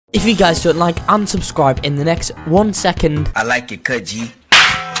If you guys don't like, unsubscribe in the next 1 second. I like it, cut G.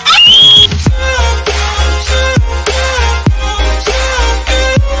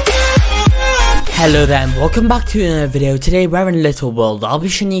 Hello there and welcome back to another video. Today we're in Little World. I'll be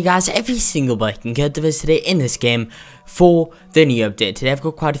showing you guys every single working code there is today in this game for the new update. Today I've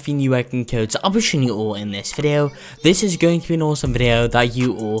got quite a few new working codes. I'll be showing you all in this video. This is going to be an awesome video that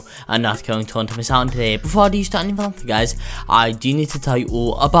you all are not going to want to miss out on today. Before I do start anything else, guys, I do need to tell you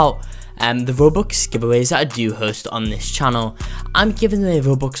all about the Robux giveaways that I do host on this channel. I'm giving away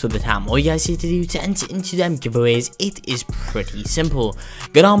Robux all the time. All you guys need to do to enter into them giveaways, it is pretty simple.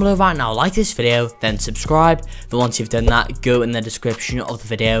 Go down below right now, like this video, then subscribe. Then once you've done that, go in the description of the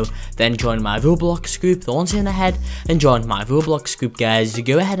video, then join my Roblox group. Then once you're in ahead, and join my Roblox group, guys.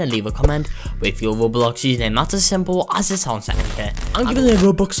 Go ahead and leave a comment with your Roblox username. That's as simple as it sounds to enter. I'm giving away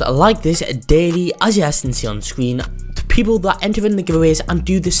Robux like this daily, as you guys can see on screen, people that enter in the giveaways and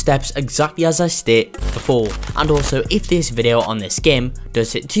do the steps exactly as I stated before. And also, if this video on this game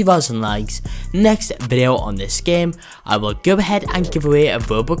does hit 2,000 likes, next video on this game, I will go ahead and give away a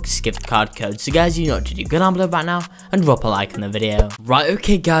Robux gift card code. So guys, you know what to do. Go down below right now and drop a like on the video. Right,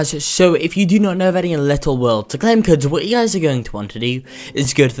 okay guys, so if you do not know already in Little World, to claim codes, what you guys are going to want to do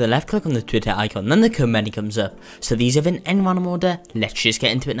is go to the left, click on the Twitter icon, then the code menu comes up. So these are in any random order. Let's just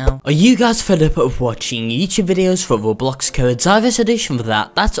get into it now. Are you guys fed up of watching YouTube videos for Roblox codes? I have a solution for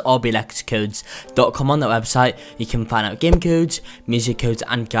that. That's rblxcodes.com. On that website you can find out game codes, music codes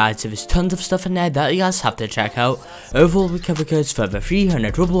and guides. So there's tons of stuff in there that you guys have to check out. Overall we cover codes for over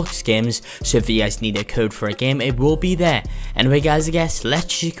 300 Roblox games, so if you guys need a code for a game, it will be there. Anyway guys, I guess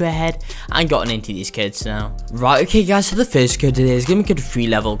let's just go ahead and get on into these codes now. Right, okay guys, so the first code today is going to be code 3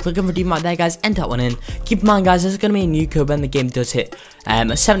 level. Click on redeem right there guys, enter that one in. Keep in mind guys, there's going to be a new code when the game does hit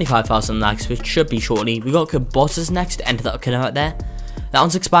 75,000 likes, which should be shortly. We got code bosses next, enter that code right there. That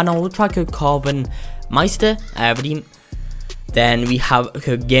one's expired now. We'll try code Carbon Meister, redeem. Then we have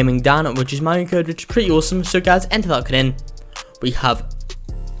code Gaming Dan, which is my code, which is pretty awesome. So guys, enter that code in. We have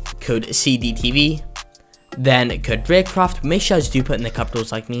code CDTV, then code Breakcraft. Make sure you do put in the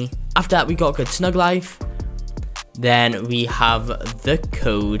capitals like me. After that, we got code Snug Life. Then we have the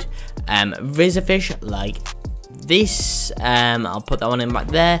code Razorfish, like this. I'll put that one in right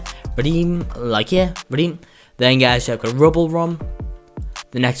there. Redeem, like here, redeem. Then guys, we have code Rubble Rom.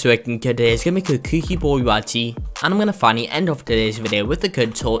 The next working code today is going to be code Cookie Boy YT, and I'm going to finally end off today's video with the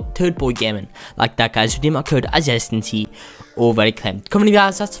code Toad Boy Gaming. Like that guys, redeem my code as you guys can see already claimed. Currently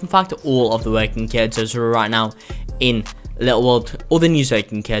guys, that's in fact all of the working codes as we're right now in Little World, all the news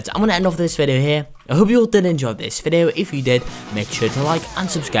working codes. I'm going to end off this video here. I hope you all did enjoy this video. If you did, make sure to like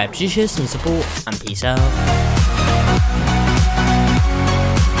and subscribe to show some support, and peace out.